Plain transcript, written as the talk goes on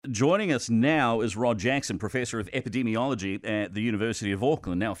joining us now is Rod Jackson, Professor of Epidemiology at the University of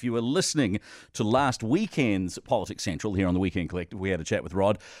Auckland. Now, if you were listening to last weekend's Politics Central here on the Weekend Collective, we had a chat with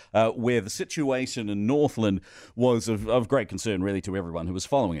Rod where the situation in Northland was of great concern really to everyone who was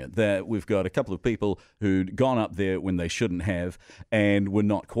following it. That we've got a couple of people who'd gone up there when they shouldn't have and were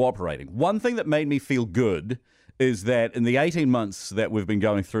not cooperating. One thing that made me feel good is that in the 18 months that we've been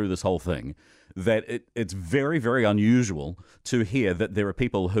going through this whole thing, that it's very, very unusual to hear that there are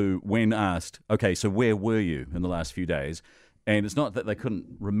people who, when asked, okay, so where were you in the last few days? And it's not that they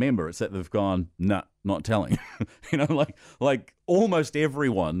couldn't remember, it's that they've gone, nah, not telling. like almost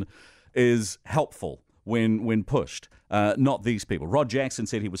everyone is helpful when pushed. Not these people. Rod Jackson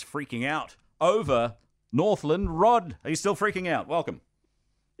said he was freaking out over Northland. Rod, are you still freaking out? Welcome.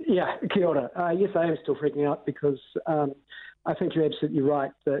 Yeah, kia ora. Yes, I am still freaking out because I think you're absolutely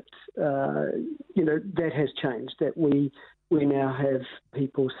right that, that has changed, that we now have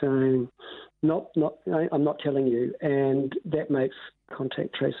people saying, I'm not telling you, and that makes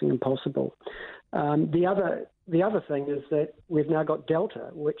contact tracing impossible. The other thing is that we've now got Delta,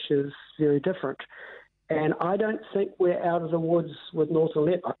 which is very different. And I don't think we're out of the woods with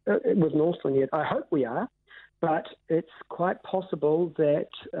Northland yet. I hope we are. But it's quite possible that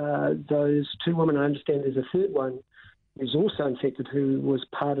those two women, I understand there's a third one who's also infected, who was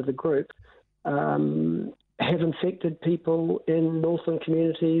part of the group, have infected people in Northland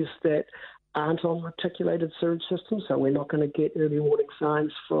communities that aren't on reticulated sewage systems, so we're not going to get early warning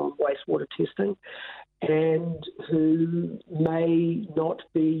signs from wastewater testing, and who may not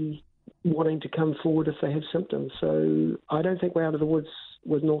be wanting to come forward if they have symptoms. So I don't think we're out of the woods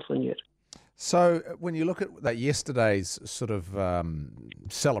with Northland yet. So when you look at yesterday's sort of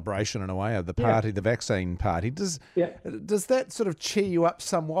celebration in a way of the party, the vaccine party, does that sort of cheer you up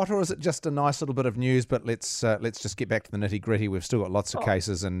somewhat, or is it just a nice little bit of news? But let's just get back to the nitty gritty. We've still got lots of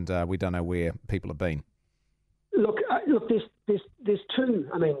cases, and we don't know where people have been. Look. There's two.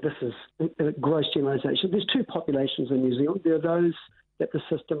 I mean, this is a gross generalisation. There's two populations in New Zealand. There are those that the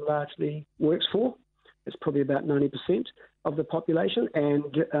system largely works for. It's probably about 90% of the population, and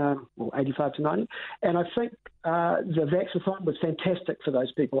 85 to 90. And I think the Vaxathon was fantastic for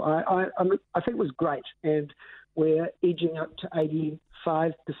those people. I think it was great, and we're edging up to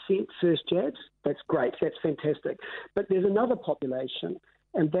 85% first jabs. That's great. That's fantastic. But there's another population,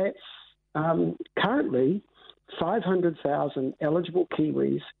 and that's currently 500,000 eligible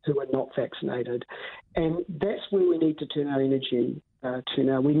Kiwis who are not vaccinated, and that's where we need to turn our energy to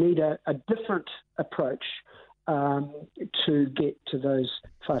now. We need a different approach to get to those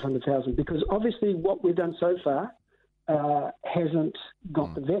 500,000, because obviously what we've done so far hasn't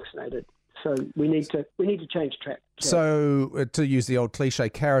got them vaccinated. So we need to change track. So to use the old cliche,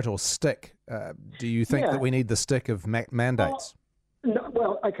 carrot or stick, do you think that we need the stick of mandates?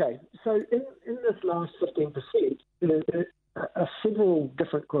 Well, okay. So in this last 15%, there are several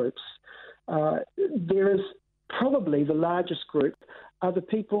different groups. There is probably the largest group are the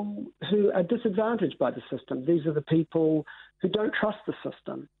people who are disadvantaged by the system. These are the people who don't trust the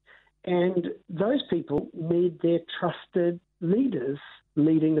system. And those people need their trusted leaders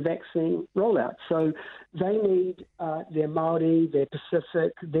leading the vaccine rollout. So they need their Māori, their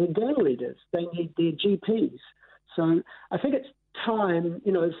Pacific, their gang leaders. They need their GPs. So I think it's time,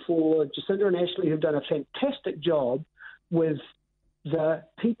 for Jacinda and Ashley, who've done a fantastic job with the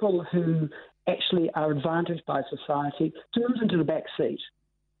people who actually are advantaged by society, to move into the back seat.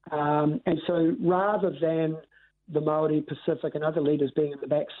 And so rather than the Māori, Pacific and other leaders being in the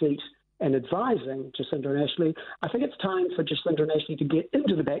back seat and advising Jacinda and Ashley, I think it's time for Jacinda and Ashley to get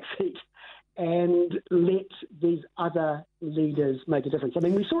into the back seat and let these other leaders make a difference. I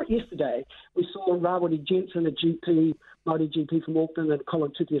mean, we saw it yesterday. We saw Rawiri Jensen, a GP, Māori GP from Auckland, and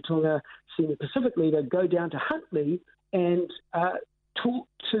Colin Tupiatonga, senior Pacific leader, go down to Huntly and talk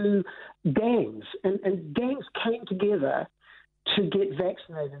to gangs. And gangs came together to get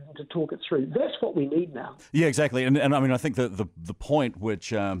vaccinated and to talk it through. That's what we need now. Yeah, exactly. And I mean, I think the point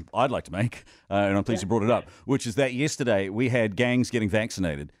which I'd like to make, and I'm pleased you brought it up, which is that yesterday we had gangs getting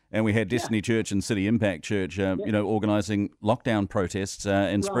vaccinated, and we had Destiny Church and City Impact Church, organising lockdown protests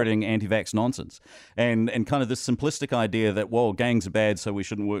and spreading anti-vax nonsense. And kind of this simplistic idea that, well, gangs are bad, so we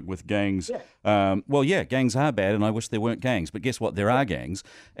shouldn't work with gangs. Gangs are bad, and I wish there weren't gangs. But guess what? There are gangs.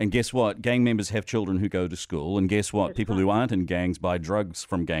 And guess what? Gang members have children who go to school. And guess what? People who aren't in gangs buy drugs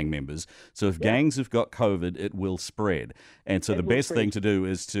from gang members. So if gangs have got COVID, it will spread. And so the best thing to do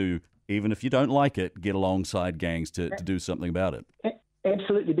is to, even if you don't like it, get alongside gangs to do something about it.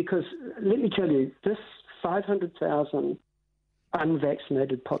 Absolutely, because let me tell you, this 500,000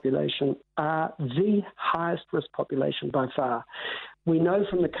 unvaccinated population are the highest risk population by far. We know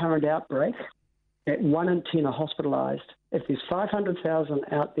from the current outbreak that 1 in 10 are hospitalised. If there's 500,000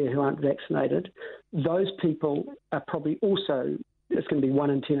 out there who aren't vaccinated, those people are probably also, it's going to be 1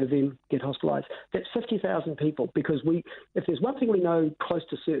 in 10 of them get hospitalised. That's 50,000 people, because if there's one thing we know close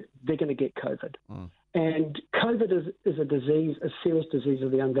to certain, they're going to get COVID. And COVID is a disease, a serious disease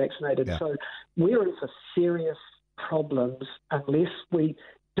of the unvaccinated. Yeah. So we're in for serious problems unless we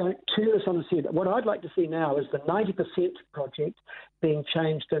don't turn this on its head. What I'd like to see now is the 90% project being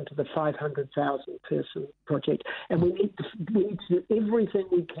changed into the 500,000 person project. And we need to do everything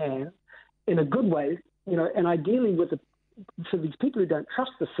we can in a good way, and ideally for these people who don't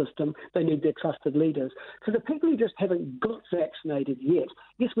trust the system, they need their trusted leaders. For the people who just haven't got vaccinated yet,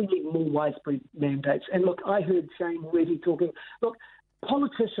 yes, we need more widespread mandates. And look, I heard Shane Reddy talking. Look,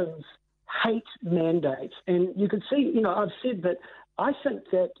 politicians hate mandates, and you can see. I've said that I think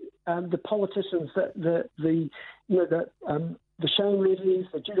that the politicians, the Shane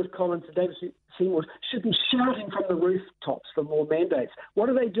Reddys, the Judith Collins, the David Seymours should be shouting from the rooftops for more mandates. What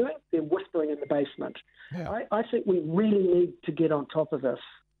are they doing? They're whispering in the basement. Yeah. I think we really need to get on top of this.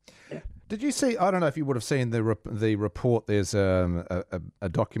 Yeah. Did you see, I don't know if you would have seen the report, there's a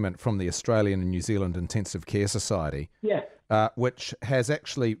document from the Australian and New Zealand Intensive Care Society, which has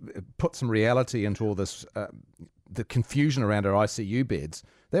actually put some reality into all this, the confusion around our ICU beds.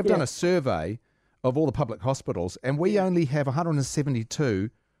 They've done a survey of all the public hospitals, and we only have 172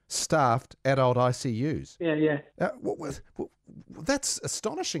 staffed adult ICUs. That's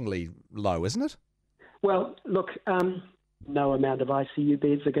astonishingly low, isn't it? Well, look, no amount of ICU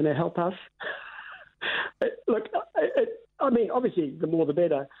beds are going to help us. Look, I mean, obviously, the more the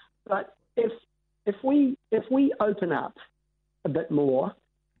better. But if we open up a bit more,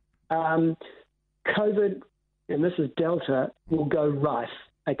 COVID, and this is Delta, will go rife.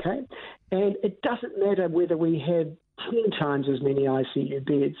 Okay, and it doesn't matter whether we had 10 times as many ICU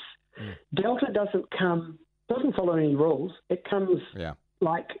beds. Delta doesn't follow any rules. It comes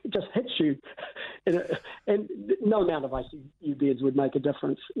just hits you, and no amount of ICU beds would make a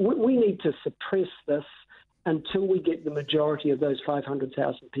difference. We need to suppress this until we get the majority of those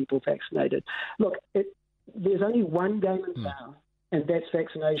 500,000 people vaccinated. Look, there's only one game in town, and that's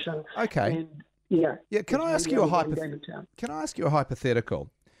vaccination. Okay. And, Can I ask you a hypothetical?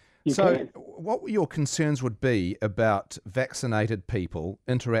 What your concerns would be about vaccinated people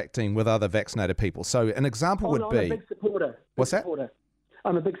interacting with other vaccinated people? So an example would be. I'm a big supporter. What's that?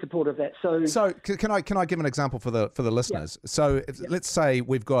 I'm a big supporter of that. So can I give an example for the listeners? Yeah. So let's say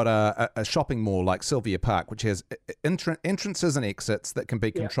we've got a shopping mall like Sylvia Park, which has entrances and exits that can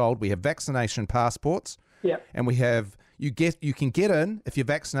be controlled. We have vaccination passports. Yeah. And we have you can get in if you're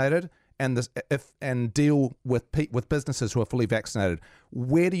vaccinated. And deal with businesses who are fully vaccinated.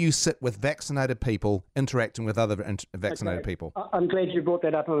 Where do you sit with vaccinated people interacting with other vaccinated people? I'm glad you brought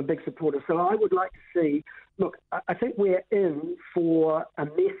that up. I'm a big supporter. So I would like to see, look, I think we're in for a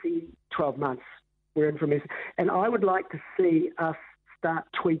messy 12 months. We're in for a messy. And I would like to see us start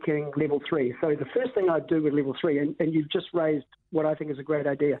tweaking level 3. So the first thing I'd do with level 3, and you've just raised what I think is a great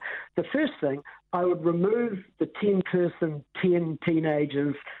idea. The first thing, I would remove the 10-person, 10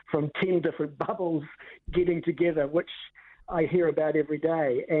 teenagers from 10 different bubbles getting together, which I hear about every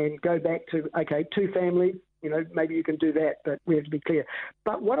day, and go back to, 2 families, maybe you can do that, but we have to be clear.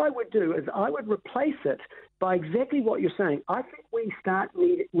 But what I would do is I would replace it by exactly what you're saying. I think we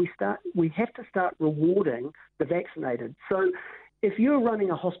have to start rewarding the vaccinated. So if you're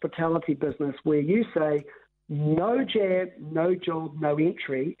running a hospitality business where you say, no jab, no job, no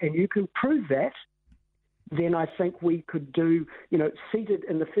entry, and you can prove that, then I think we could do, seated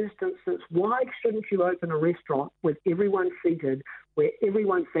in the first instance. Why shouldn't you open a restaurant with everyone seated, where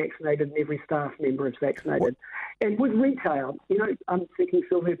everyone's vaccinated and every staff member is vaccinated? And with retail, I'm thinking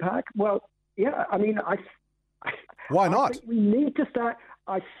Sylvia Park. Well, yeah, I mean, why not? I think we need to start.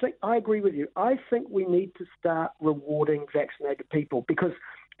 I agree with you. I think we need to start rewarding vaccinated people because,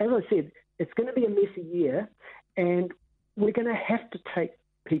 as I said, it's going to be a messy year, and we're going to have to take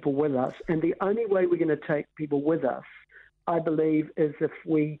people with us. And the only way we're going to take people with us, I believe, is if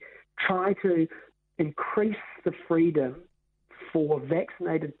we try to increase the freedom for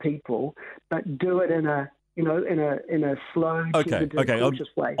vaccinated people, but do it in a slow, cautious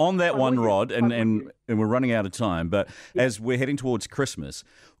way. On that one, Rod, and we're running out of time, but as we're heading towards Christmas,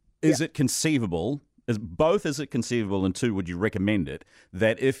 is it conceivable? Is it conceivable, and 2, would you recommend it,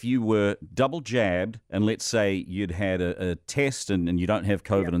 that if you were double jabbed and let's say you'd had a test and you don't have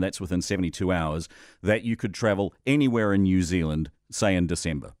COVID and that's within 72 hours, that you could travel anywhere in New Zealand, say in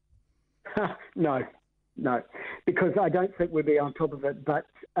December? No, because I don't think we'll be on top of it. But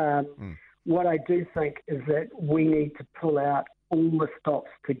what I do think is that we need to pull out all the stops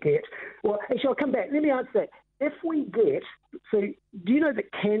to get. Well, actually, I'll come back. Let me answer that. If we get, so do you know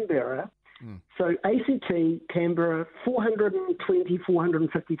that Canberra, so ACT, Canberra,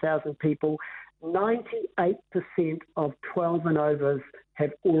 450,000 people, 98% of 12 and overs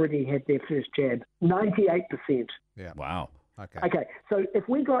have already had their first jab. 98%. Yeah. Wow. Okay, so if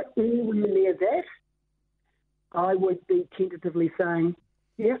we got anywhere near that, I would be tentatively saying,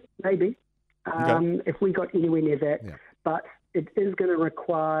 yeah, maybe. If we got anywhere near that. Yeah. But it is going to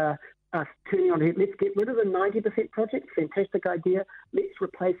require us turning on head. Let's get rid of the 90% project. Fantastic idea. Let's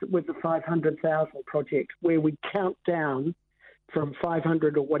replace it with the 500,000 project, where we count down from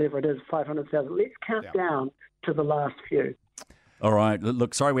 500 or whatever it is, 500,000. Let's count down to the last few. All right.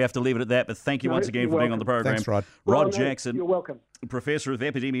 Look, sorry we have to leave it at that, but thank you once again for being on the program. Thanks, Rod. Rod Jackson. You're welcome. Professor of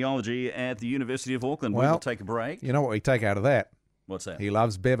Epidemiology at the University of Auckland. We'll take a break. You know what we take out of that? What's that? He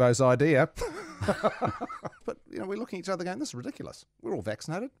loves Bevo's idea. But, we're looking at each other going, this is ridiculous. We're all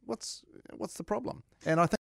vaccinated. What's the problem? And I think